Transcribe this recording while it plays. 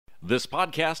This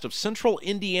podcast of Central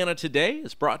Indiana Today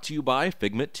is brought to you by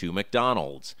Figment 2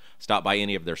 McDonald's. Stop by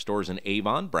any of their stores in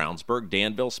Avon, Brownsburg,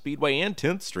 Danville, Speedway, and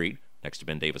 10th Street, next to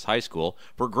Ben Davis High School,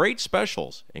 for great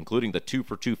specials, including the 2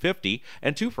 for $2.50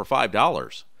 and 2 for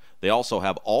 $5. They also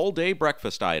have all-day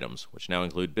breakfast items, which now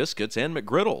include biscuits and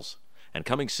McGriddles. And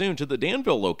coming soon to the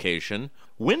Danville location,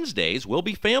 Wednesdays will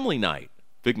be family night.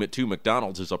 Figment 2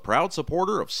 McDonald's is a proud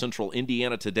supporter of Central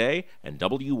Indiana Today and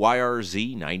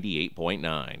WYRZ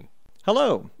 98.9.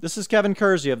 Hello, this is Kevin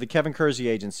Kersey of the Kevin Kersey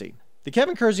Agency. The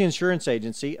Kevin Kersey Insurance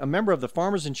Agency, a member of the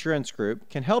Farmers Insurance Group,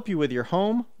 can help you with your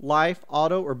home, life,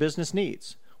 auto, or business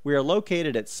needs. We are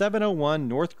located at 701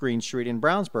 North Green Street in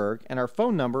Brownsburg, and our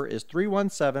phone number is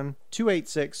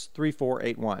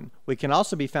 317-286-3481. We can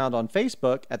also be found on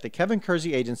Facebook at the Kevin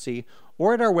Kersey Agency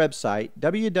or at our website,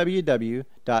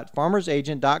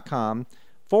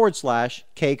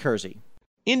 www.farmersagent.com/kkersey.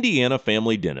 Indiana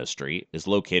Family Dentistry is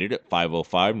located at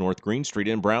 505 North Green Street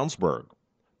in Brownsburg.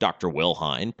 Dr.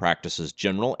 Wilhine practices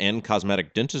general and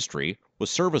cosmetic dentistry with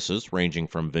services ranging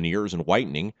from veneers and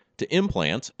whitening to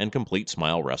implants and complete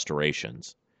smile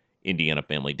restorations. Indiana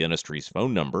Family Dentistry's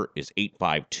phone number is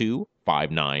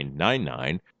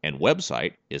 852-5999 and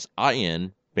website is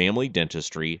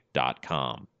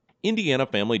infamilydentistry.com. Indiana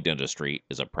Family Dentistry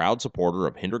is a proud supporter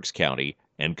of Hendricks County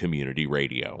and community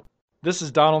radio. This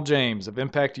is Donald James of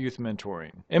Impact Youth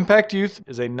Mentoring. Impact Youth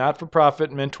is a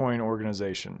not-for-profit mentoring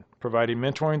organization providing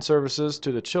mentoring services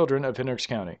to the children of Hendricks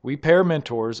County. We pair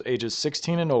mentors ages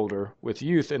 16 and older with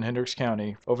youth in Hendricks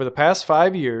County. Over the past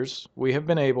 5 years, we have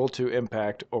been able to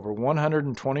impact over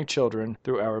 120 children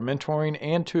through our mentoring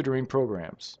and tutoring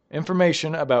programs.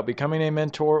 Information about becoming a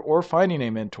mentor or finding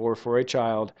a mentor for a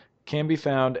child can be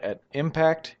found at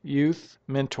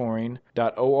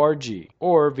impactyouthmentoring.org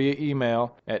or via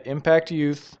email at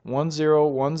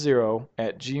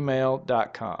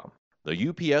impactyouth1010@gmail.com. The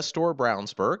UPS Store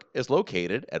Brownsburg is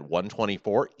located at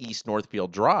 124 East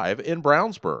Northfield Drive in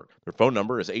Brownsburg. Their phone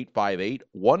number is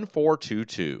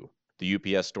 858-1422. The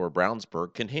UPS Store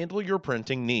Brownsburg can handle your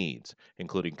printing needs,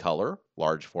 including color,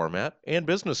 large format, and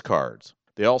business cards.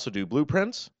 They also do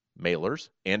blueprints, mailers,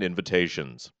 and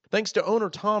invitations. Thanks to owner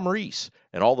Tom Reese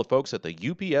and all the folks at the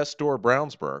UPS Store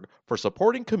Brownsburg for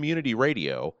supporting community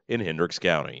radio in Hendricks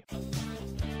County.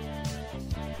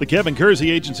 The Kevin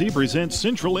Kersey Agency presents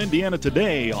Central Indiana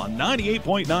Today on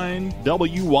 98.9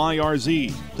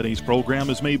 WYRZ. Today's program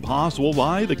is made possible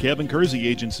by the Kevin Kersey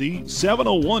Agency,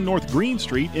 701 North Green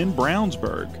Street in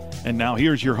Brownsburg. And now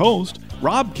here's your host,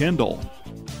 Rob Kendall.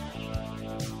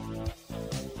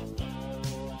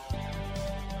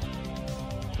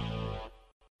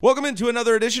 Welcome into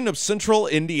another edition of Central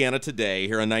Indiana Today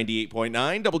here on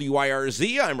 98.9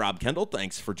 WYRZ. I'm Rob Kendall.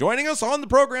 Thanks for joining us on the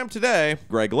program today.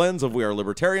 Greg Lenz of We Are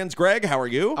Libertarians. Greg, how are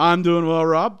you? I'm doing well,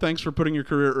 Rob. Thanks for putting your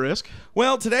career at risk.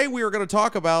 Well, today we are going to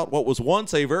talk about what was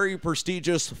once a very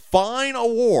prestigious fine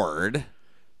award,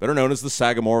 better known as the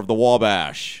Sagamore of the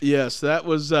Wabash. Yes, that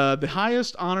was the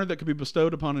highest honor that could be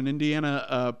bestowed upon an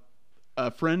Indiana a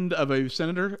friend of a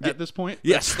senator at this point.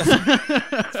 Yes.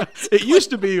 It used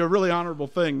to be a really honorable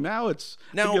thing. Now it's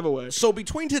a giveaway. So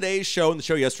between today's show and the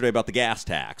show yesterday about the gas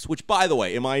tax, which, by the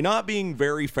way, am I not being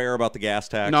very fair about the gas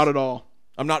tax? Not at all.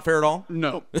 I'm not fair at all?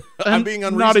 No. I'm being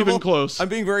unreasonable? Not even close. I'm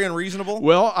being very unreasonable?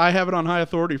 Well, I have it on high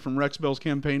authority from Rex Bell's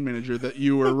campaign manager that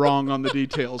you were wrong on the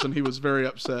details, and he was very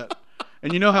upset.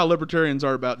 And you know how libertarians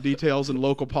are about details and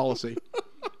local policy.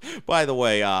 By the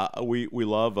way, we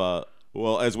love...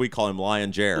 well, as we call him,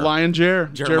 Lion Jer. Lion Jer.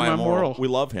 Jeremiah Morrill. We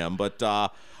love him. But,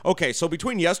 okay, so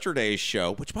between yesterday's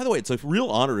show, which, by the way, it's a real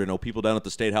honor to know people down at the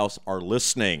State House are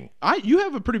listening. You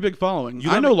have a pretty big following.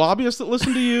 I know lobbyists that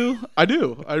listen to you. I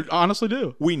do. I honestly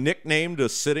do. We nicknamed a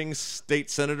sitting state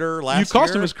senator last year. You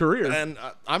cost him his career. And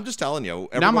I'm just telling you.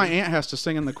 Now my aunt has to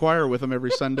sing in the choir with him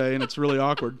every Sunday, and it's really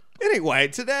awkward. Anyway,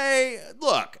 today,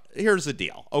 look, here's the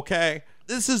deal, okay?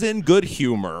 This is in good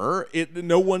humor.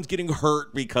 No one's getting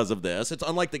hurt because of this. It's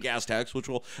unlike the gas tax, which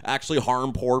will actually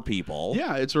harm poor people.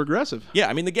 Yeah, it's regressive. Yeah,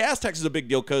 I mean, the gas tax is a big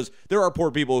deal because there are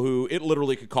poor people who it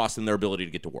literally could cost them their ability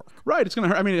to get to work. Right. It's going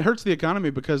to hurt. I mean, it hurts the economy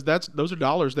because those are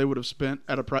dollars they would have spent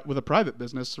with a private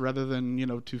business rather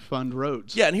than, to fund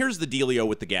roads. Yeah, and here's the dealio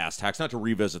with the gas tax. Not to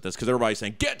revisit this because everybody's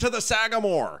saying, get to the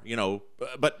Sagamore,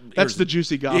 but that's the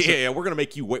juicy gossip. Yeah, we're going to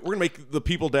make you wait. We're going to make the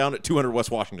people down at 200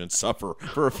 West Washington suffer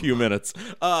for a few minutes.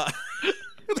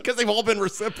 Because they've all been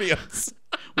recipients.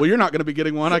 Well, you're not going to be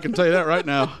getting one. I can tell you that right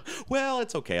now. Well,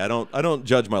 it's okay. I don't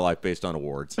judge my life based on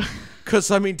awards. Because,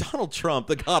 Donald Trump,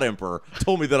 the God Emperor,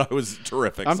 told me that I was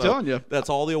terrific. I'm telling you.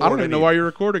 That's all the award I don't even know why you're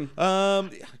recording. I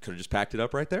could have just packed it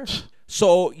up right there.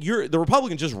 So the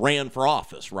Republicans just ran for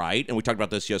office, right? And we talked about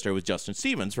this yesterday with Justin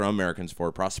Stevens from Americans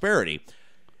for Prosperity.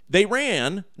 They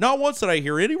ran. Not once did I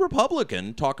hear any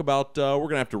Republican talk about we're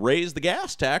going to have to raise the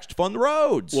gas tax to fund the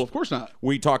roads. Well, of course not.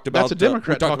 We talked about That's a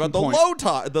Democrat we talked about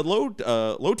talking the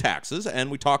low taxes,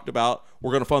 and we talked about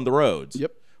we're going to fund the roads.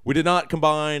 Yep. We did not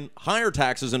combine higher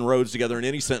taxes and roads together in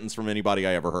any sentence from anybody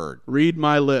I ever heard. Read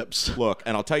my lips. Look,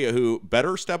 and I'll tell you who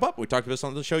better step up. We talked about this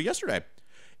on the show yesterday.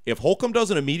 If Holcomb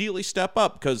doesn't immediately step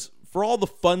up, because for all the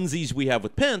funsies we have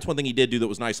with Pence, one thing he did do that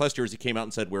was nice last year is he came out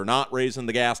and said, we're not raising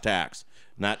the gas tax.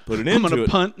 And that put an end to it. I'm going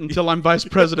to punt until I'm vice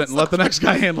president and let the next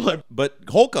guy handle it. But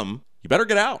Holcomb, you better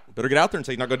get out. Better get out there and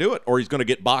say you're not going to do it, or he's going to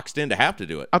get boxed in to have to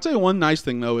do it. I'll tell you one nice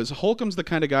thing, though, is Holcomb's the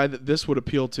kind of guy that this would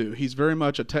appeal to. He's very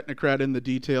much a technocrat in the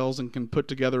details and can put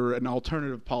together an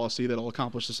alternative policy that'll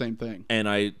accomplish the same thing. And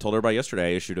I told everybody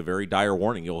yesterday, I issued a very dire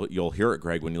warning. You'll hear it,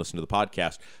 Greg, when you listen to the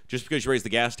podcast. Just because you raise the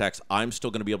gas tax, I'm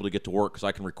still going to be able to get to work because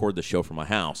I can record the show from my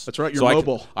house. That's right. You're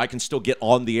mobile. I can still get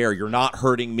on the air. You're not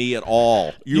hurting me at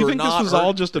all. You think this was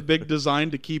all just a big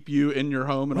design to keep you in your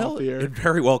home and off the air? It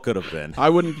very well could have been. I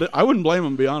wouldn't blame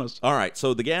him, to be honest. All right,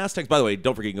 so the gas tax, by the way,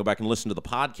 don't forget you can go back and listen to the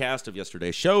podcast of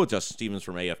yesterday's show with Justin Stevens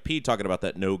from AFP talking about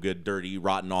that no good, dirty,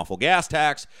 rotten, awful gas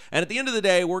tax. And at the end of the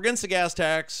day, we're against the gas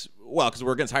tax, well, because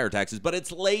we're against higher taxes, but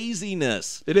it's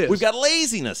laziness. It is. We've got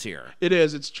laziness here. It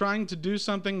is. It's trying to do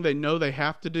something they know they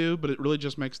have to do, but it really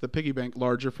just makes the piggy bank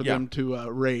larger for them to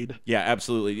raid. Yeah,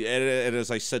 absolutely. And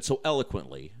as I said so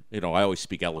eloquently, I always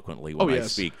speak eloquently when I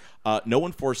speak. No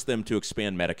one forced them to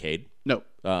expand Medicaid. No.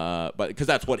 But because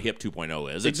that's what HIP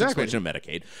 2.0 is. It's exactly. expansion of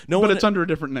Medicaid. But it's under a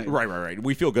different name. Right.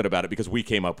 We feel good about it because we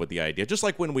came up with the idea. Just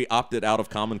like when we opted out of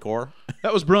Common Core.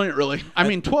 That was brilliant, really. I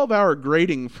mean, 12-hour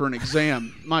grading for an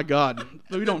exam. My God.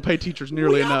 We don't pay teachers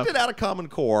nearly enough. We opted out of Common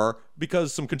Core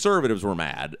because some conservatives were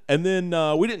mad. And then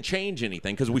we didn't change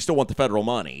anything because we still want the federal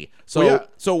money. So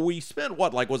so we spent,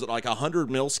 was it like $100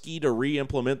 million to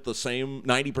re-implement the same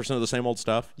 90% of the same old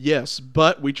stuff? Yes,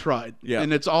 but we tried. Yeah.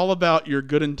 And it's all about your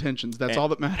good intentions. That's all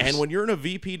that matters. And when you're in a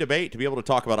VP debate, to be able to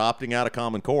talk about opting out of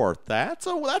Common Core, that's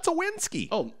a Winsky.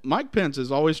 Oh, Mike Pence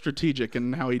is always strategic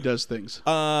in how he does things.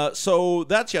 So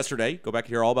that's yesterday. Go back and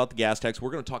hear all about the gas tax.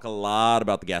 We're going to talk a lot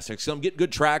about the gas tax. So I'm getting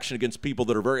good traction against people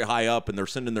that are very high up, and they're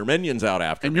sending their minions out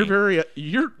after me.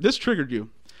 And this triggered you.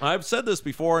 I've said this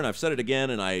before, and I've said it again,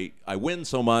 and I win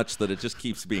so much that it just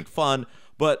keeps being fun.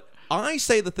 But I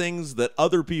say the things that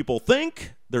other people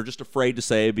think they're just afraid to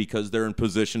say because they're in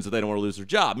positions that they don't want to lose their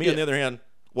job. Me, on the other hand,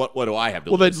 what do I have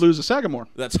to lose? Well, they'd lose a Sagamore.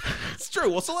 That's true.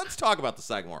 Well, so let's talk about the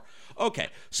Sagamore. Okay,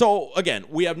 so again,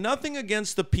 we have nothing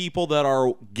against the people that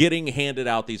are getting handed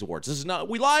out these awards. This is not,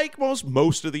 we like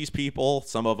most of these people.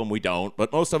 Some of them we don't,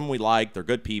 but most of them we like. They're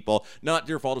good people. Not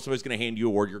your fault if somebody's going to hand you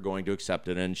an award, you're going to accept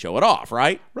it and show it off,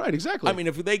 right? Right, exactly. I mean,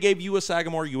 if they gave you a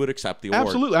Sagamore, you would accept the award.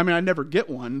 Absolutely. I mean, I never get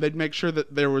one. They'd make sure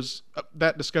that there was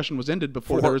that discussion was ended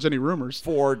before there was any rumors.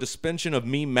 For dispension of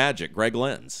meme magic, Greg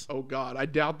Lenz. Oh, God. I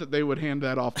doubt that they would hand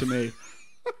that off to me.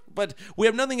 But we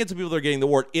have nothing against the people that are getting the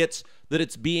award. It's that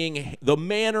it's being the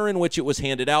manner in which it was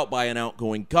handed out by an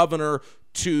outgoing governor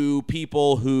to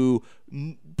people who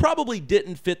probably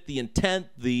didn't fit the intent.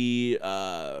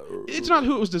 It's not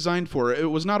who it was designed for.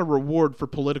 It was not a reward for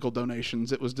political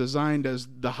donations. It was designed as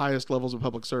the highest levels of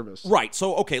public service. Right.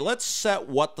 So, okay, let's set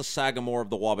what the Sagamore of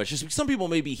the Wabash is. Some people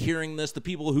may be hearing this. The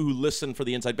people who listen for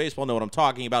the Inside Baseball know what I'm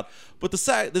talking about. But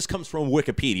this comes from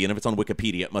Wikipedia, and if it's on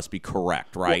Wikipedia, it must be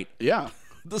correct, right? Well, yeah.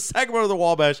 The Sagamore of the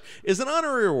Wabash is an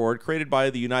honorary award created by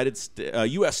the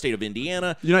U.S. state of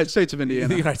Indiana. United States of Indiana.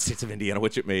 The United States of Indiana,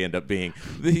 which it may end up being.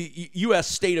 The U.S.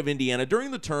 state of Indiana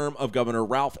during the term of Governor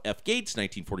Ralph F. Gates,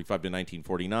 1945 to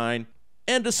 1949.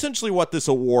 And essentially what this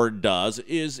award does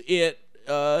is it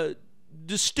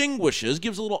distinguishes,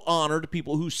 gives a little honor to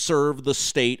people who serve the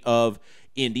state of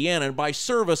Indiana. And by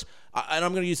service, and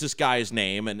I'm going to use this guy's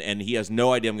name, and he has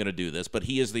no idea I'm going to do this, but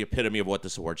he is the epitome of what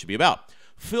this award should be about.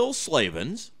 Phil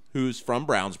Slavens, who's from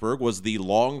Brownsburg, was the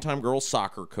longtime girls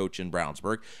soccer coach in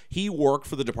Brownsburg. He worked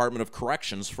for the Department of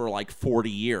Corrections for like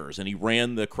 40 years, and he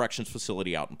ran the corrections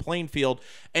facility out in Plainfield,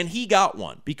 and he got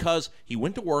one because he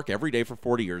went to work every day for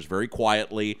 40 years very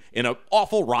quietly in an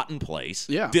awful, rotten place.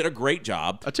 Yeah. Did a great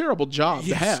job. A terrible job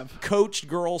to have. Coached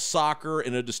girls soccer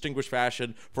in a distinguished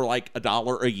fashion for like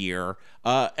 $1 a year.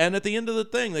 And at the end of the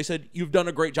thing, they said, you've done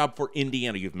a great job for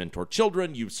Indiana. You've mentored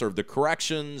children. You've served the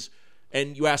corrections.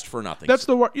 And you asked for nothing. That's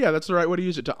the right way to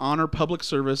use it, to honor public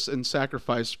service and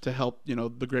sacrifice to help,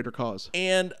 the greater cause.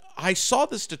 And I saw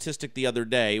this statistic the other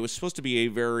day. It was supposed to be a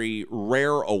very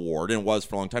rare award, and it was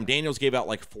for a long time. Daniels gave out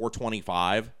like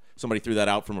 425. Somebody threw that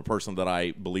out from a person that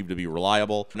I believe to be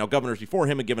reliable. Now, governors before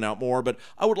him had given out more, but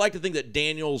I would like to think that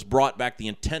Daniels brought back the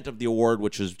intent of the award,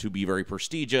 which is to be very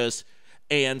prestigious.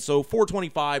 And so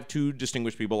 425 to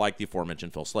distinguished people like the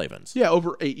aforementioned Phil Slavens. Yeah,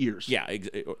 over 8 years. Yeah,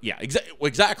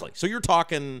 exactly. So you're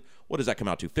talking, what does that come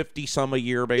out to? 50 some a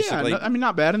year, basically? Yeah, I mean,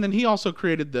 not bad. And then he also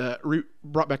created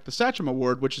brought back the Satcham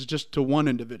Award, which is just to one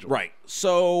individual. Right.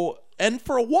 So, and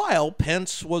for a while,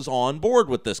 Pence was on board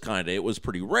with this kind of. It was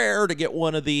pretty rare to get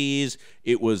one of these.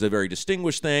 It was a very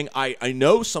distinguished thing. I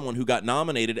know someone who got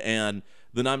nominated, and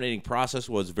the nominating process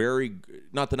was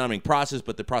not the nominating process,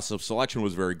 but the process of selection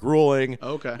was very grueling.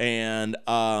 Okay. And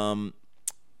the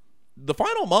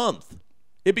final month,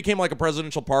 it became like a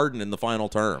presidential pardon in the final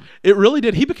term. It really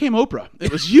did. He became Oprah. It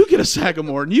was, you get a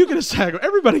Sagamore, and you get a Sagamore.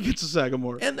 Everybody gets a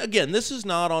Sagamore. And again, this is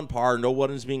not on par. No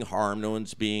one is being harmed. No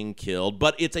one's being killed.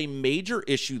 But it's a major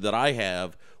issue that I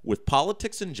have with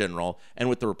politics in general and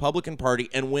with the Republican Party,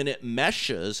 and when it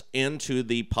meshes into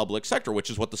the public sector, which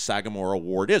is what the Sagamore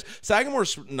Award is.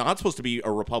 Sagamore's not supposed to be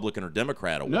a Republican or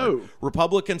Democrat award. No.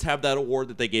 Republicans have that award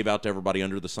that they gave out to everybody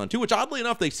under the sun, too, which oddly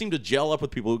enough, they seem to gel up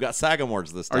with people who got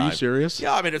Sagamores this time. Are you serious?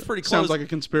 Yeah, I mean, it's pretty close. Sounds like a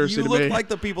conspiracy to me. You look like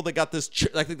the people that got this,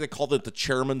 I think they called it the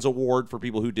Chairman's Award for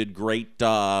people who did great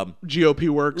GOP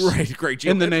works. Right, great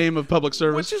GOP. In the name of public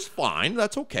service. Which is fine.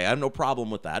 That's okay. I have no problem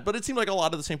with that. But it seemed like a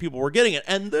lot of the same people were getting it.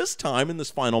 And this time, in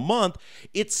this final month,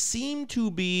 it seemed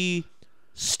to be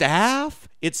staff.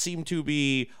 It seemed to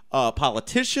be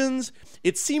politicians.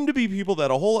 It seemed to be people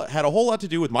that had a whole lot to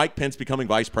do with Mike Pence becoming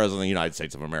vice president of the United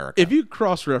States of America. If you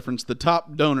cross-reference the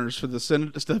top donors for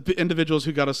the individuals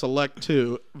who got us elect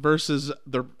to versus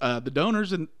the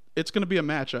donors, and it's going to be a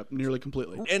matchup nearly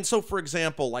completely. And so, for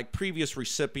example, like previous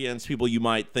recipients, people you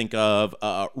might think of,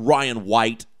 Ryan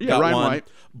White got Ryan one. White.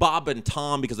 Bob and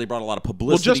Tom, because they brought a lot of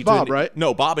publicity. Well, just Bob, right?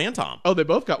 No, Bob and Tom. Oh, they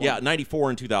both got one. Yeah, 94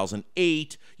 and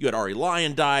 2008. You had Ari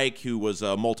Lyondike, who was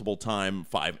a multiple-time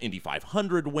Indy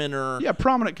 500 winner. Yeah,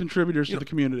 prominent contributors to the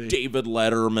community. David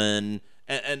Letterman.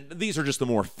 And these are just the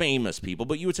more famous people.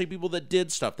 But you would say people that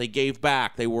did stuff. They gave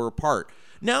back. They were a part.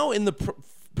 Now, in the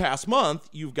past month,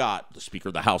 you've got the Speaker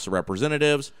of the House of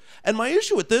Representatives. And my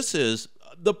issue with this is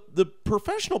the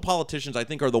professional politicians, I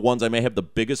think, are the ones I may have the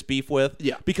biggest beef with.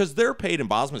 Yeah. Because they're paid, in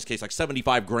Bosman's case, like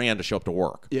 $75,000 to show up to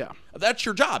work. Yeah. That's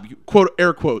your job. Quote,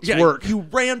 air quotes, Yeah, work. You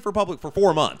ran for public for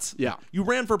 4 months. Yeah. You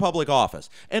ran for public office.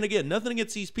 And again, nothing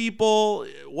against these people,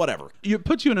 whatever. It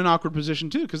puts you in an awkward position,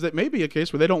 too, because that may be a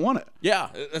case where they don't want it. Yeah,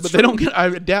 that's But true. they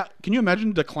don't get, can you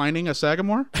imagine declining a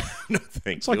Sagamore? No,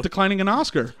 thank It's like you. declining an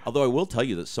Oscar. Although I will tell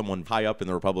you that someone high up in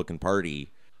the Republican Party,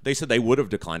 they said they would have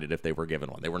declined it if they were given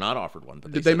one. They were not offered one.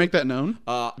 But Did they make that known?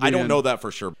 I don't know that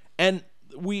for sure. And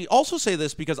we also say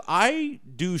this because I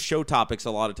do show topics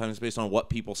a lot of times based on what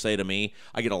people say to me.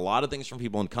 I get a lot of things from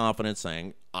people in confidence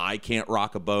saying, I can't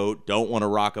rock a boat, don't want to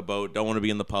rock a boat, don't want to be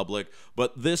in the public.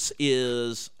 But this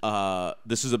is a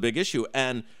big issue.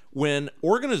 And when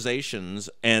organizations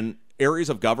and areas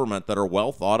of government that are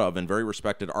well thought of and very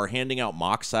respected are handing out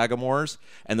mock Sagamores,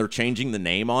 and they're changing the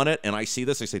name on it, and I see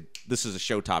this, I say, this is a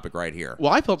show topic right here.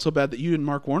 Well, I felt so bad that you and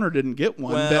Mark Warner didn't get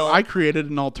one that I created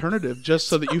an alternative just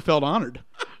so that you felt honored.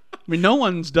 I mean, no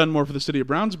one's done more for the city of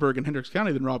Brownsburg and Hendricks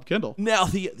County than Rob Kendall. Now,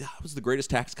 that was the greatest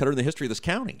tax cutter in the history of this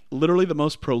county. Literally the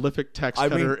most prolific tax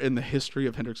cutter in the history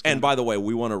of Hendricks County. And by the way,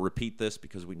 we want to repeat this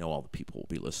because we know all the people will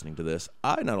be listening to this.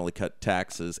 I not only cut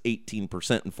taxes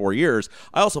 18% in 4 years,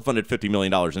 I also funded $50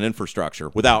 million in infrastructure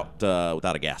without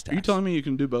a gas tax. Are you telling me you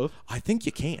can do both? I think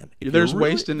you can. If There's you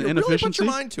really, waste and you inefficiency? Really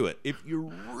put your mind to it. If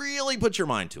you really put your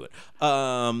mind to it.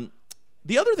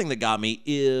 The other thing that got me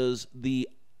is the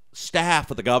staff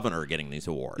of the governor getting these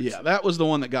awards. Yeah, that was the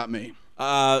one that got me.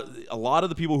 A lot of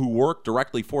the people who work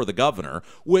directly for the governor,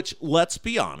 which, let's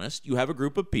be honest, you have a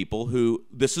group of people who,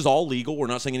 this is all legal. We're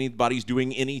not saying anybody's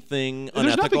doing anything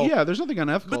unethical. There's nothing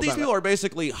unethical But these people are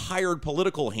basically hired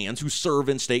political hands who serve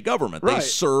in state government. Right. They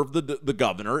serve the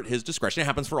governor at his discretion. It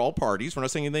happens for all parties. We're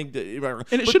not saying anything.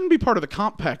 And it shouldn't be part of the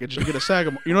comp package to get a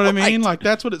Sagamore. You know what I mean? Like,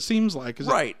 that's what it seems like.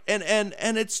 Right. And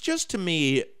it's just, to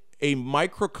me, a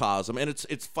microcosm, and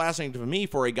it's fascinating to me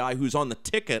for a guy who's on the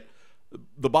ticket,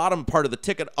 the bottom part of the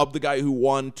ticket of the guy who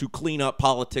won to clean up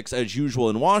politics as usual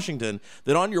in Washington,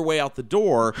 that on your way out the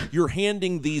door, you're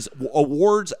handing these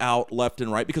awards out left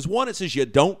and right because, one, it says you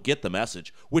don't get the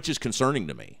message, which is concerning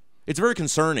to me. It's very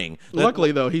concerning.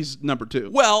 Luckily, though, he's number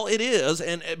 2. Well, it is,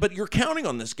 but you're counting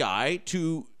on this guy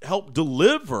to help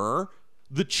deliver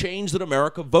the change that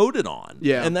America voted on.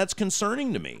 Yeah. And that's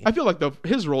concerning to me. I feel like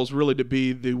his role is really to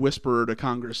be the whisperer to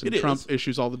Congress, and Trump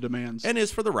issues all the demands. And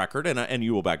is for the record, and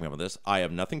you will back me up on this, I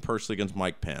have nothing personally against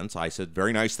Mike Pence. I said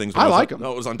very nice things when I like him.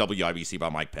 No, it was on WIBC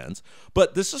about Mike Pence.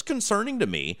 But this is concerning to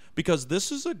me because this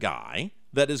is a guy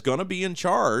that is going to be in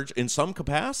charge in some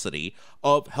capacity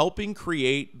of helping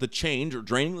create the change or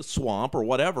draining the swamp or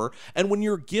whatever. And when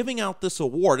you're giving out this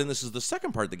award, and this is the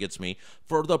second part that gets me,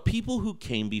 for the people who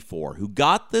came before, who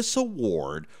got this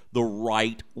award the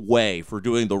right way for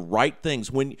doing the right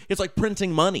things, when it's like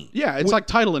printing money. Yeah, it's like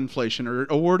title inflation or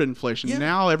award inflation. Yeah.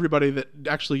 Now everybody that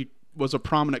actually was a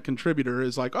prominent contributor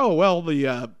is like, oh, well,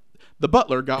 the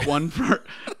butler got one for...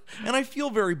 And I feel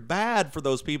very bad for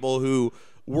those people who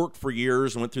worked for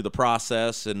years and went through the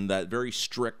process and that very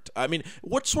strict. I mean,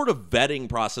 what sort of vetting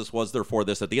process was there for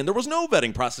this at the end? There was no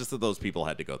vetting process that those people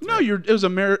had to go through. No, it was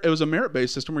a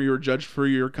merit-based system where you were judged for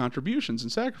your contributions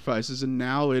and sacrifices, and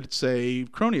now it's a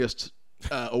cronyist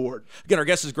award. Again, our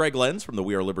guest is Greg Lenz from the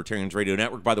We Are Libertarians Radio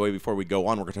Network. By the way, before we go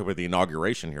on, we're going to talk about the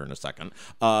inauguration here in a second.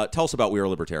 Tell us about We Are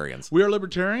Libertarians. We Are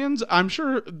Libertarians. I'm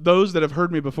sure those that have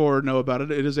heard me before know about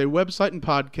it. It is a website and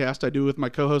podcast I do with my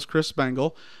co-host Chris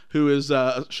Spangle, who is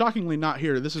shockingly not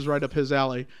here. This is right up his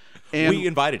alley. And we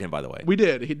invited him, by the way. We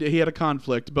did. He had a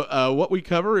conflict. But what we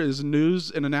cover is news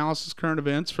and analysis, current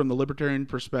events from the libertarian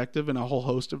perspective and a whole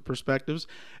host of perspectives.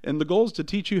 And the goal is to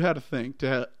teach you how to think,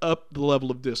 to up the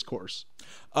level of discourse.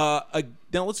 Now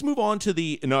let's move on to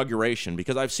the inauguration,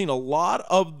 because I've seen a lot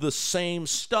of the same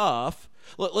stuff.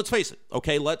 Let's face it,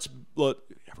 okay?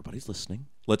 Everybody's listening.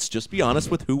 Let's just be honest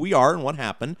with who we are and what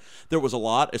happened. There was a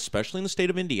lot, especially in the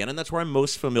state of Indiana, and that's where I'm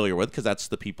most familiar with because that's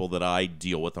the people that I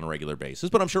deal with on a regular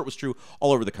basis. But I'm sure it was true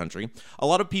all over the country. A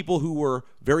lot of people who were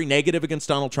very negative against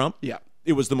Donald Trump. Yeah.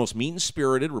 It was the most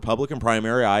mean-spirited Republican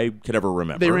primary I could ever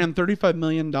remember. They ran $35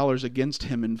 million against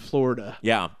him in Florida.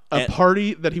 Yeah. A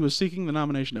party that he was seeking the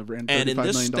nomination of ran $35 and in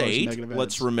this million state, in negative ads.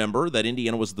 let's remember that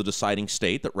Indiana was the deciding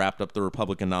state that wrapped up the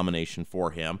Republican nomination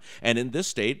for him. And in this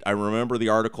state, I remember the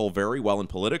article very well in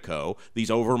Politico,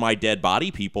 these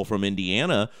over-my-dead-body people from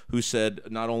Indiana who said,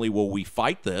 not only will we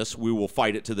fight this, we will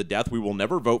fight it to the death. We will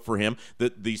never vote for him.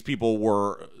 That these people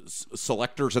were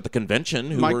selectors at the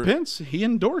convention. Mike Pence, he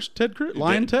endorsed Ted Cruz.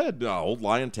 Lion Ted. No, old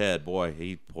Lion Ted.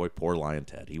 Boy, poor Lion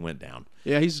Ted. He went down.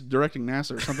 Yeah, he's directing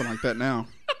NASA or something like that now.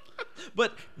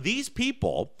 But these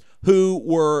people who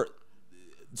were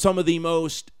some of the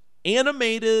most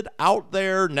animated, out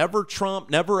there, never Trump,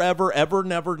 never, ever, ever,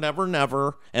 never, never,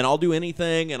 never, and I'll do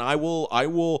anything, and I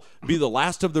will be the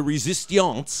last of the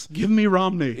resistance. Give me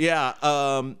Romney.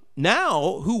 Yeah.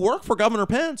 Now, who work for Governor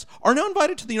Pence are now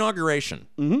invited to the inauguration.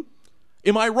 Mm-hmm.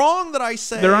 Am I wrong that I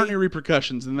say there aren't any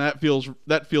repercussions, and that feels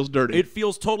dirty? It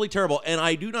feels totally terrible, and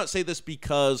I do not say this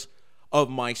because of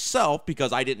myself,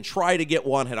 because I didn't try to get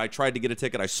one. Had I tried to get a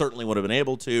ticket, I certainly would have been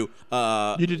able to.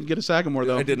 You didn't get a Sagamore,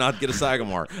 though. I did not get a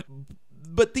Sagamore.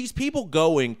 But these people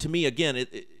going, to me, again,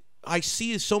 I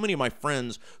see so many of my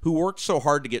friends who worked so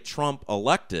hard to get Trump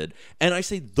elected, and I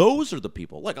say those are the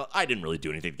people. Like, I didn't really do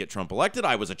anything to get Trump elected.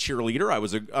 I was a cheerleader. I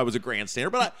was a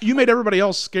grandstander. But you made everybody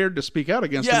else scared to speak out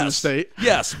against him in the state.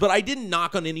 Yes, but I didn't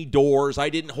knock on any doors. I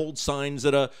didn't hold signs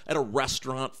at a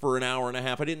restaurant for an hour and a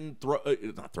half. I didn't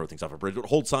not throw things off a bridge, but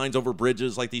hold signs over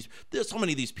bridges like these. There's so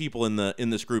many of these people in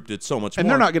this group did so much more. And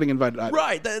they're not getting invited either.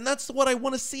 Right, and that's what I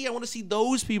want to see. I want to see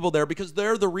those people there because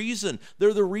they're the reason.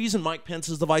 They're the reason Mike Pence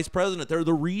is the vice president. They're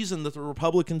the reason that the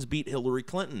Republicans beat Hillary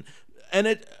Clinton.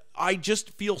 And I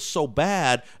just feel so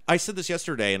bad. I said this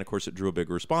yesterday, and of course it drew a big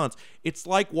response. It's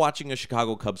like watching a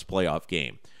Chicago Cubs playoff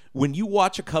game. When you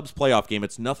watch a Cubs playoff game,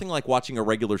 it's nothing like watching a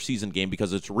regular season game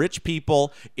because it's rich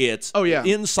people, it's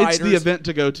insiders. It's the event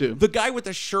to go to. The guy with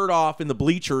the shirt off in the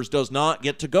bleachers does not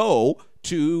get to go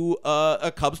to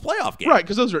a Cubs playoff game. Right,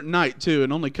 because those are at night, too,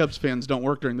 and only Cubs fans don't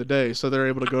work during the day, so they're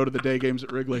able to go to the day games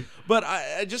at Wrigley. But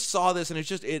I just saw this, and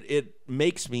it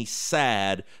makes me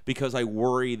sad because I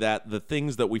worry that the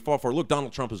things that we fought for, look,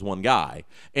 Donald Trump is one guy,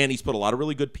 and he's put a lot of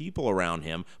really good people around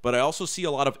him, but I also see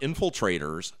a lot of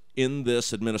infiltrators in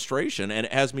this administration, and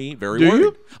it has me very worried.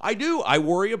 You? I do. I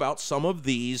worry about some of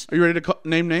these. Are you ready to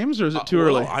name names, or is it too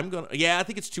early? I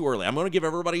think it's too early. I'm going to give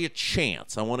everybody a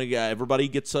chance. I want to everybody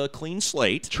gets a clean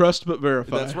slate. Trust but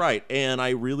verify. That's right. And I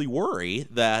really worry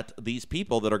that these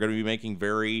people that are going to be making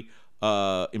very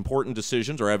important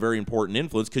decisions or have very important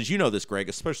influence, because you know this, Greg,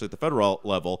 especially at the federal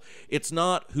level, it's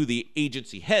not who the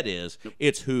agency head is,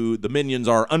 it's who the minions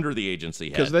are under the agency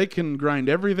head. Because they can grind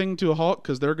everything to a halt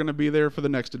because they're going to be there for the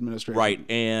next administration. Right,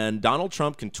 and Donald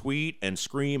Trump can tweet and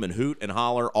scream and hoot and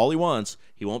holler all he wants.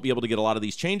 He won't be able to get a lot of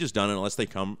these changes done unless they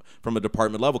come from a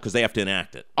department level, because they have to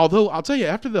enact it. Although, I'll tell you,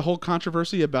 after the whole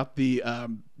controversy about the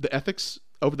ethics,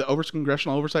 over the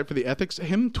congressional oversight for the ethics,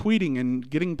 him tweeting and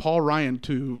getting Paul Ryan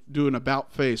to do an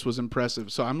about face was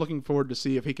impressive. So I'm looking forward to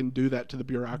see if he can do that to the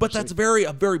bureaucracy. But that's a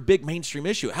very big mainstream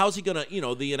issue. How's he going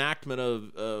to, the enactment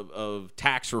of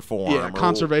tax reform? Yeah,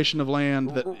 conservation of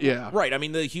land. Right. I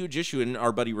mean, the huge issue, and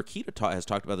our buddy Rakita has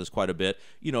talked about this quite a bit,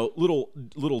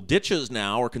 little ditches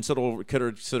now are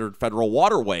considered federal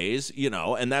waterways,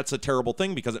 and that's a terrible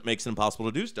thing because it makes it impossible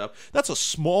to do stuff. That's a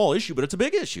small issue, but it's a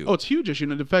big issue. Oh, it's a huge issue,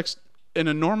 and it affects an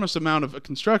enormous amount of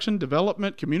construction,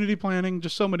 development, community planning,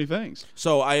 just so many things.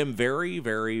 So I am very,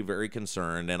 very, very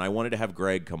concerned, and I wanted to have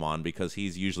Greg come on because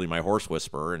he's usually my horse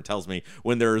whisperer and tells me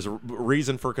when there's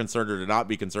reason for concern or to not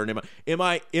be concerned. Am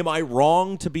I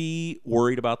wrong to be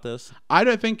worried about this? I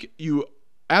don't think you,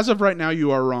 as of right now,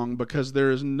 you are wrong, because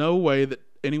there is no way that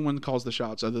anyone calls the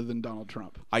shots other than Donald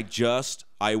Trump.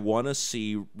 I want to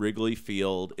see Wrigley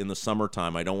Field in the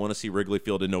summertime. I don't want to see Wrigley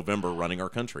Field in November running our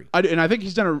country. And I think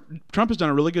Trump has done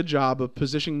a really good job of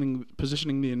positioning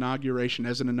the inauguration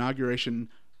as an inauguration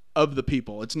of the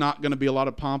people. It's not going to be a lot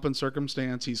of pomp and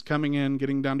circumstance. He's coming in,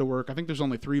 getting down to work. I think there's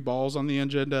only 3 balls on the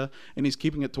agenda, and he's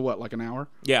keeping it to like an hour?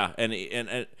 Yeah,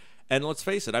 and let's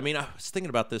face it. I mean, I was thinking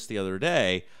about this the other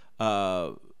day.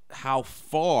 How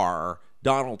far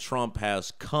Donald Trump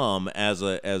has come as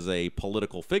a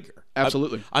political figure.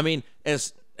 Absolutely. I mean,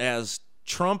 as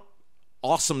Trump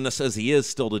awesomeness as he is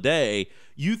still today,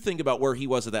 you think about where he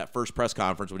was at that first press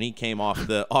conference when he came off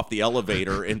the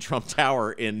elevator in Trump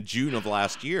Tower in June of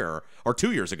last year, or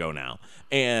 2 years ago now,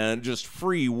 and just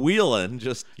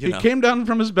freewheeling. He came down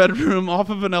from his bedroom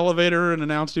off of an elevator and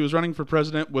announced he was running for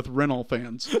president with rental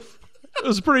fans. It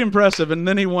was pretty impressive, and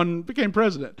then he became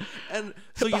president. And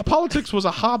so politics was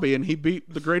a hobby, and he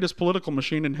beat the greatest political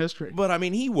machine in history. But I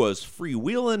mean, he was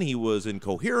freewheeling. He was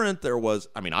incoherent.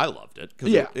 I loved it.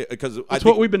 Because it's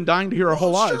what we've been dying to hear our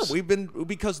whole lives. Sure,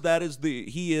 because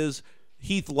he is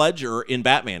Heath Ledger in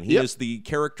Batman. He is the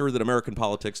character that American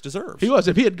politics deserves. He was.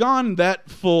 If he had gone that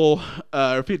full,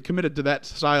 if he had committed to that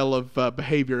style of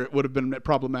behavior, it would have been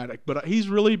problematic. But he's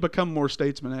really become more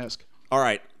statesman-esque. All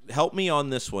right. Help me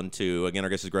on this one too. Again, our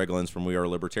guest is Greg Lenz from We Are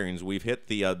Libertarians. We've hit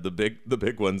the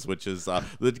big ones, which is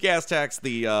the gas tax,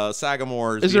 the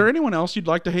Sagamores. Is there anyone else you'd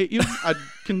like to hate you? I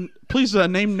can please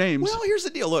name names. Well, here's the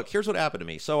deal. Look, here's what happened to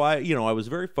me. So I was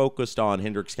very focused on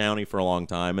Hendricks County for a long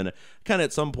time, and kind of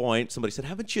at some point somebody said,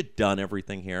 "Haven't you done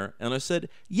everything here?" And I said,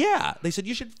 "Yeah." They said,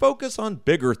 "You should focus on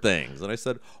bigger things." And I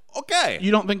said, "Okay."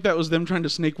 You don't think that was them trying to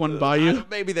sneak one by you?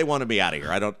 Maybe they wanted me out of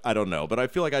here. I don't know, but I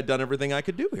feel like I've done everything I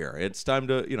could do here. It's time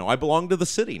to, I belong to the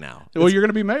city now. Well, you're going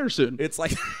to be mayor soon. It's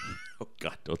like, oh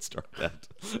God, don't start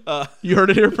that. You heard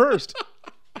it here first.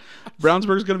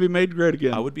 Brownsburg's going to be made great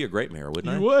again. I would be a great mayor,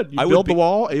 wouldn't I? You would. You build the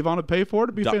wall. Avon would pay for it.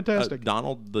 It'd be fantastic.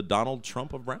 The Donald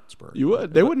Trump of Brownsburg. You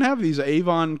would. They wouldn't have these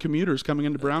Avon commuters coming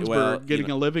into Brownsburg,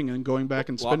 getting a living and going back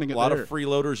and spending it there. A lot of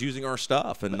freeloaders using our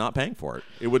stuff and not paying for it.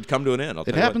 It would come to an end.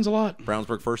 It happens a lot.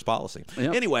 Brownsburg first policy.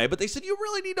 Yep. Anyway, but they said you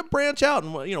really need to branch out.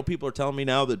 And, people are telling me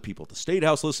now that people at the State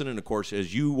House listen. And, of course,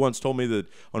 as you once told me that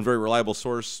on a very reliable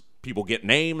source, people get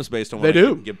names based on what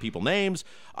I give people names.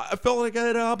 I felt like I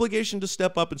had an obligation to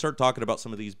step up and start talking about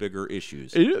some of these bigger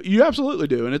issues. You absolutely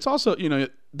do. And it's also,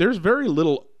 there's very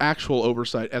little actual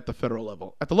oversight at the federal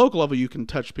level. At the local level, you can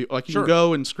touch people. Like you can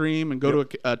go and scream and go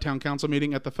to a town council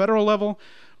meeting. At the federal level,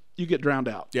 you get drowned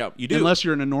out. Yeah, you do. Unless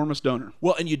you're an enormous donor.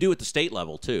 Well, and you do at the state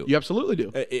level, too. You absolutely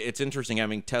do. It's interesting,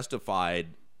 having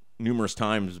testified numerous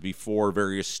times before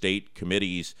various state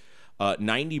committees,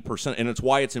 90%, and it's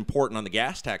why it's important on the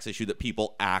gas tax issue that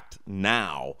people act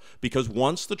now, because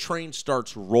once the train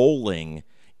starts rolling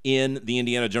in the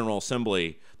Indiana General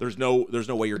Assembly, there's no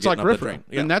way you're getting off the train.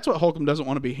 Yeah. And that's what Holcomb doesn't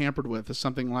want to be hampered with, is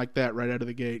something like that right out of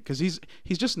the gate, because he's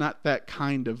just not that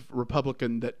kind of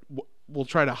Republican that will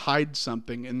try to hide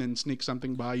something and then sneak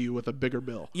something by you with a bigger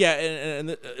bill. Yeah,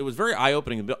 and it was very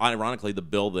eye-opening. Ironically, the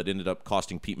bill that ended up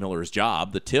costing Pete Miller his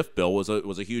job, the TIF bill, was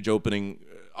a huge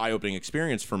eye-opening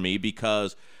experience for me,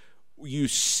 because you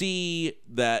see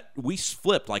that we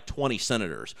flipped like 20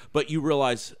 senators, but you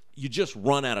realize you just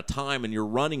run out of time, and you're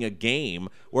running a game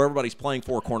where everybody's playing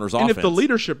four corners offense. And if the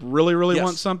leadership really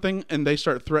wants something and they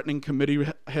start threatening committee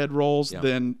head roles,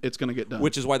 then it's going to get done.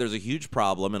 Which is why there's a huge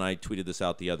problem, and I tweeted this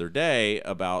out the other day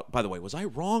about, by the way, was I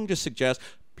wrong to suggest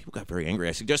people got very angry.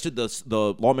 I suggested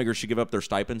the lawmakers should give up their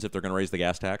stipends if they're going to raise the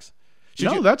gas tax.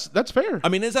 That's fair. I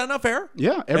mean, is that not fair?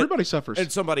 Yeah, everybody suffers.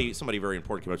 And somebody very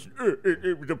important came up and said,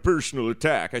 it was a personal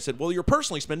attack. I said, well, you're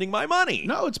personally spending my money.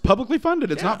 No, it's publicly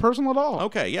funded. It's not personal at all.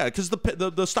 Okay, yeah, because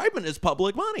the stipend is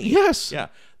public money. Yes. Yeah.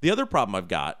 The other problem I've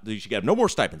got, you should have no more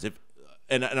stipends.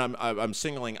 And I'm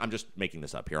just making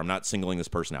this up here. I'm not singling this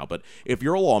person out. But if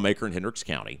you're a lawmaker in Hendricks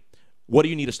County, what do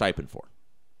you need a stipend for?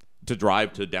 To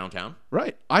drive to downtown?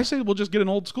 Right. I say we'll just get an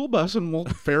old school bus and we'll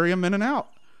ferry them in and out.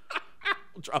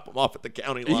 We'll drop them off at the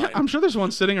county line. Yeah, I'm sure there's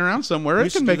one sitting around somewhere.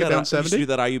 It can make it down 70. I used to do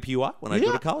that IUPUI when I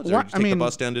go to college. I take the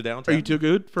bus down to downtown. Are you too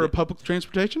good for public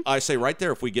transportation? I say right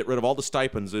there, if we get rid of all the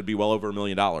stipends, it'd be well over $1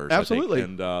 million. Absolutely. I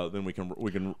think. And then we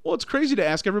can. Well, it's crazy to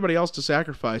ask everybody else to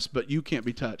sacrifice, but you can't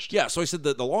be touched. Yeah, so I said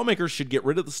that the lawmakers should get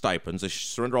rid of the stipends. They should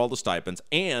surrender all the stipends.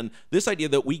 And this idea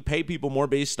that we pay people more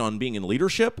based on being in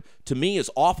leadership, to me,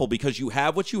 is awful because you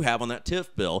have what you have on that TIF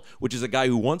bill, which is a guy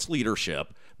who wants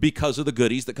leadership because of the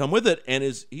goodies that come with it, and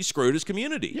he screwed his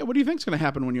community. Yeah, what do you think's going to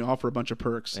happen when you offer a bunch of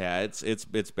perks? Yeah,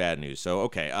 it's bad news. So,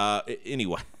 okay.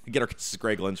 Anyway, this is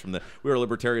Greg Lenz from we are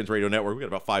Libertarians Radio Network. We got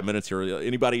about 5 minutes here.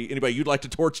 Anybody you'd like to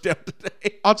torch down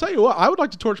today? I'll tell you what. I would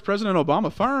like to torch President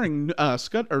Obama firing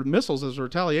Scud or missiles as a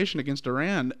retaliation against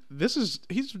Iran.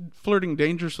 He's flirting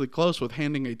dangerously close with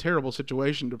handing a terrible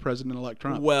situation to President-elect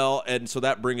Trump. Well, and so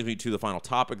that brings me to the final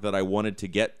topic that I wanted to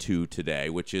get to today,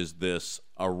 which is this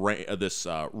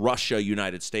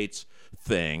Russia-United States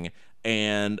thing.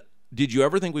 And did you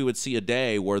ever think we would see a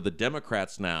day where the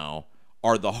Democrats now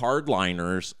are the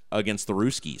hardliners against the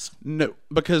Ruskies? No,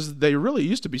 because they really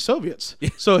used to be Soviets.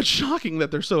 So it's shocking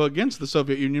that they're so against the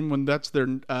Soviet Union when that's their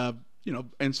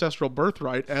ancestral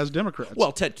birthright as Democrats.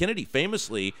 Well, Ted Kennedy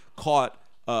famously caught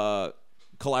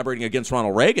collaborating against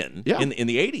Ronald Reagan in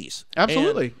the 80s.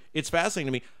 Absolutely. And it's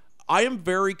fascinating to me. I am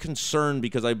very concerned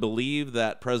because I believe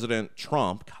that President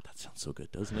Trump, God, that sounds so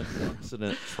good, doesn't it?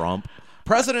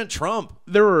 President Trump.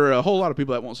 There were a whole lot of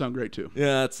people that won't sound great too.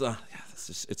 Yeah, it's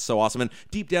so awesome. And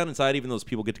deep down inside, even those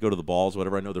people get to go to the balls,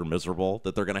 whatever, I know they're miserable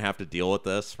that they're going to have to deal with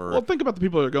this. Well, think about the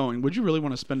people that are going. Would you really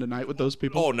want to spend a night with those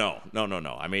people? Oh, no.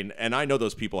 I mean, and I know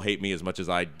those people hate me as much as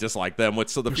I dislike them. They're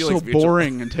so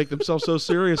boring and take themselves so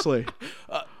seriously.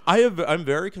 I'm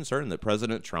very concerned that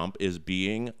President Trump is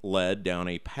being led down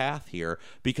a path here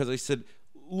because I said,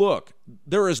 look,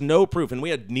 there is no proof, and we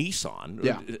had Neese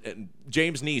on,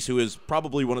 James Neese, who is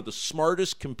probably one of the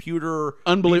smartest computer.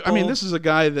 Unbelievable. I mean, this is a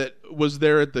guy that was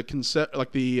there at the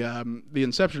the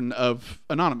inception of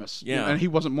Anonymous. Yeah, and he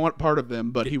wasn't part of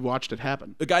them, but he watched it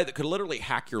happen. The guy that could literally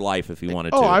hack your life if he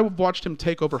wanted to. Oh, I watched him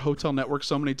take over Hotel Network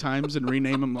so many times and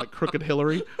rename him like Crooked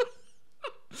Hillary.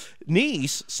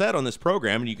 Neese said on this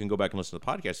program, and you can go back and listen to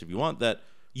the podcast if you want, that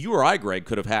you or I, Greg,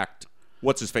 could have hacked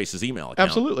what's-his-face's email account.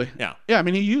 Absolutely. Yeah. Yeah, I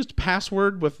mean, he used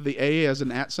password with the A as an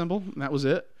 @ symbol, and that was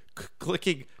it.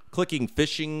 Clicking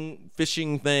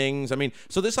phishing things. I mean,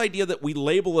 so this idea that we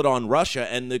label it on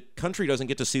Russia and the country doesn't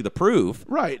get to see the proof.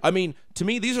 Right. I mean, to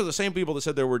me, these are the same people that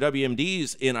said there were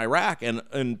WMDs in Iraq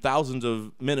and thousands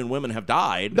of men and women have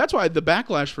died. That's why the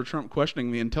backlash for Trump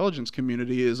questioning the intelligence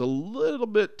community is a little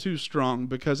bit too strong,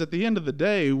 because at the end of the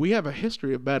day, we have a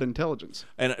history of bad intelligence.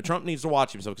 And Trump needs to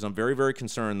watch himself, because I'm very, very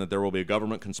concerned that there will be a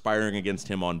government conspiring against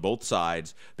him on both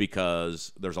sides,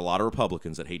 because there's a lot of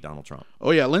Republicans that hate Donald Trump.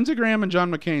 Oh, yeah. Lindsey Graham and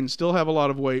John McCain still have a lot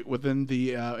of weight within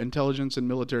the intelligence and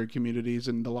military communities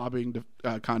and the lobbying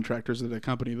contractors that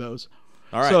accompany those.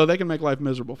 All right. So they can make life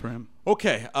miserable for him.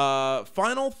 Okay.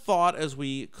 Final thought as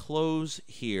we close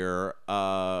here.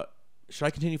 Should I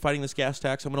continue fighting this gas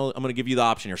tax? I'm gonna give you the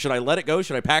option here. Should I let it go?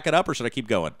 Should I pack it up, or should I keep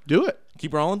going? Do it.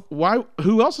 Keep rolling? Why?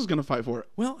 Who else is going to fight for it?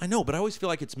 Well, I know, but I always feel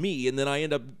like it's me, and then I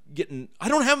end up getting. I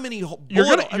don't have many.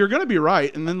 You're gonna be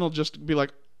right, and then they'll just be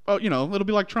like, oh, it'll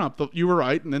be like Trump. You were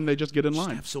right, and then they just get in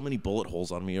line. I have so many bullet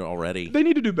holes on me already. They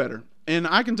need to do better. And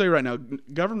I can tell you right now,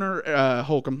 Governor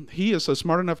Holcomb, he is a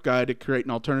smart enough guy to create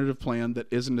an alternative plan that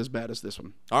isn't as bad as this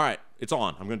one. All right, it's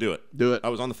on. I'm going to do it. Do it. I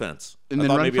was on the fence. And then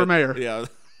run for mayor. Yeah,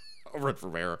 I'll run for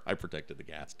mayor. I protected the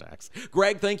gas tax.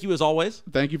 Greg, thank you as always.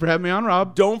 Thank you for having me on,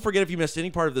 Rob. Don't forget, if you missed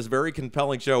any part of this very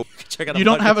compelling show, check out. You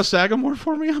don't have a Sagamore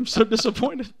for me? I'm so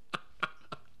disappointed.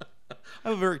 I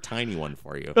have a very tiny one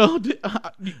for you. Oh,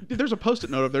 there's a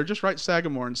Post-it note over there. Just write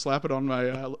Sagamore and slap it on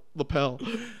my lapel.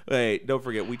 Hey, don't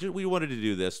forget, we wanted to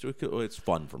do this. It's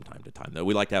fun from time to time, though.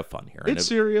 We like to have fun here. It's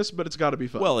serious, but it's got to be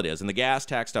fun. Well, it is. And the gas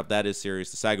tax stuff, that is serious.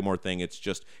 The Sagamore thing, it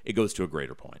goes to a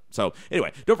greater point. So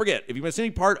anyway, don't forget, if you missed any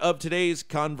part of today's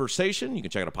conversation, you can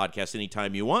check out a podcast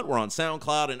anytime you want. We're on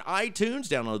SoundCloud and iTunes.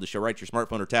 Download the show right to your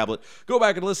smartphone or tablet. Go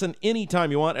back and listen anytime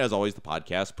you want. As always, the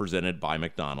podcast presented by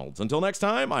McDonald's. Until next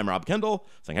time, I'm Rob Kendall,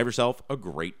 saying have yourself a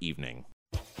great evening.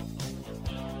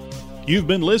 You've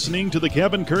been listening to the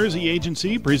Kevin Kersey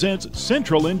Agency presents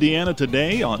Central Indiana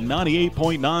Today on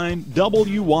 98.9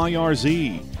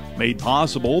 WYRZ. Made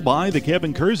possible by the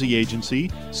Kevin Kersey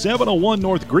Agency, 701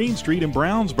 North Green Street in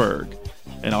Brownsburg.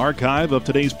 An archive of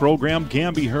today's program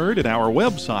can be heard at our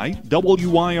website,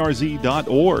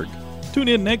 wyrz.org. Tune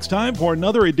in next time for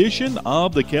another edition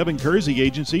of the Kevin Kersey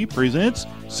Agency presents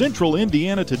Central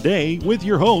Indiana Today with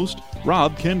your host,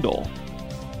 Rob Kendall.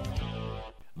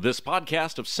 This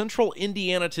podcast of Central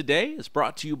Indiana Today is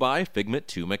brought to you by Figment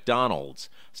 2 McDonald's.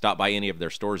 Stop by any of their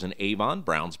stores in Avon,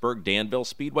 Brownsburg, Danville,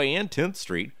 Speedway, and 10th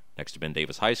Street, next to Ben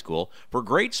Davis High School, for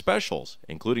great specials,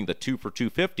 including the 2 for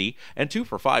 $2.50 and 2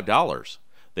 for $5.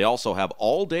 They also have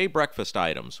all-day breakfast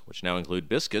items, which now include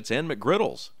biscuits and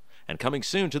McGriddles. And coming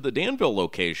soon to the Danville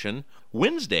location,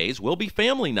 Wednesdays will be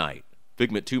family night.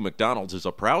 Figment 2 McDonald's is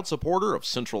a proud supporter of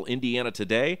Central Indiana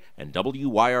Today and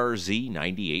WYRZ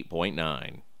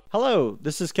 98.9. Hello,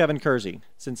 this is Kevin Kersey.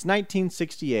 Since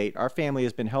 1968, our family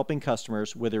has been helping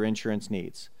customers with their insurance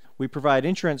needs. We provide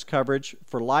insurance coverage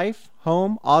for life,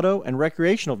 home, auto, and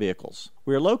recreational vehicles.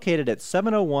 We are located at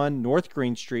 701 North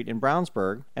Green Street in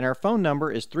Brownsburg, and our phone number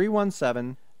is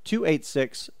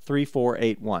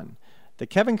 317-286-3481. The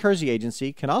Kevin Kersey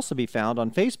Agency can also be found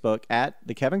on Facebook at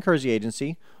The Kevin Kersey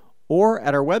Agency or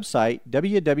at our website,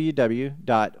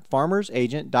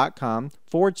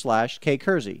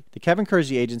 www.farmersagent.com/kkersey. The Kevin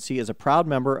Kersey Agency is a proud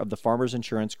member of the Farmers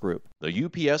Insurance Group. The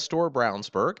UPS Store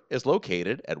Brownsburg is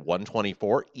located at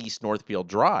 124 East Northfield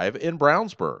Drive in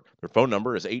Brownsburg. Their phone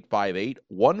number is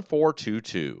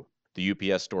 858-1422. The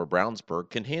UPS Store Brownsburg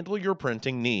can handle your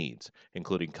printing needs,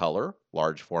 including color,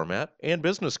 large format, and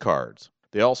business cards.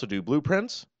 They also do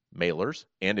blueprints, mailers,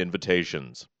 and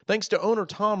invitations. Thanks to owner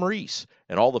Tom Reese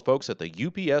and all the folks at the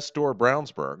UPS Store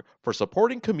Brownsburg for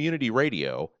supporting community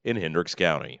radio in Hendricks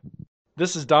County.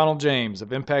 This is Donald James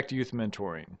of Impact Youth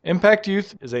Mentoring. Impact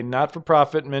Youth is a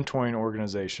not-for-profit mentoring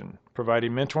organization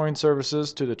providing mentoring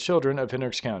services to the children of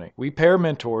Hendricks County. We pair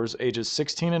mentors ages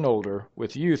 16 and older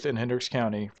with youth in Hendricks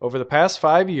County. Over the past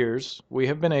 5 years, we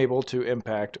have been able to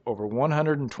impact over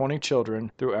 120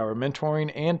 children through our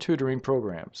mentoring and tutoring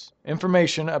programs.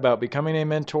 Information about becoming a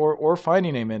mentor or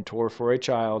finding a mentor for a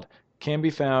child can be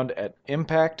found at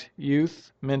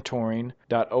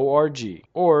impactyouthmentoring.org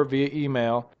or via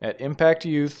email at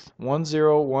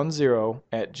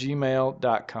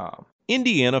impactyouth1010@gmail.com.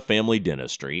 Indiana Family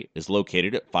Dentistry is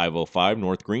located at 505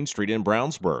 North Green Street in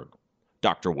Brownsburg.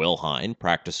 Dr. Will Hine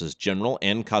practices general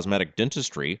and cosmetic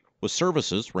dentistry with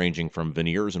services ranging from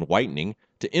veneers and whitening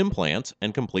to implants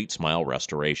and complete smile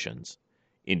restorations.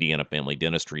 Indiana Family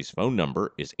Dentistry's phone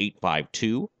number is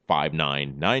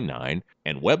 852-5999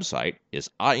 and website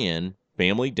is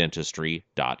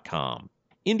infamilydentistry.com.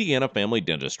 Indiana Family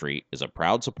Dentistry is a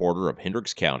proud supporter of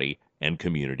Hendricks County and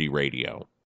community radio.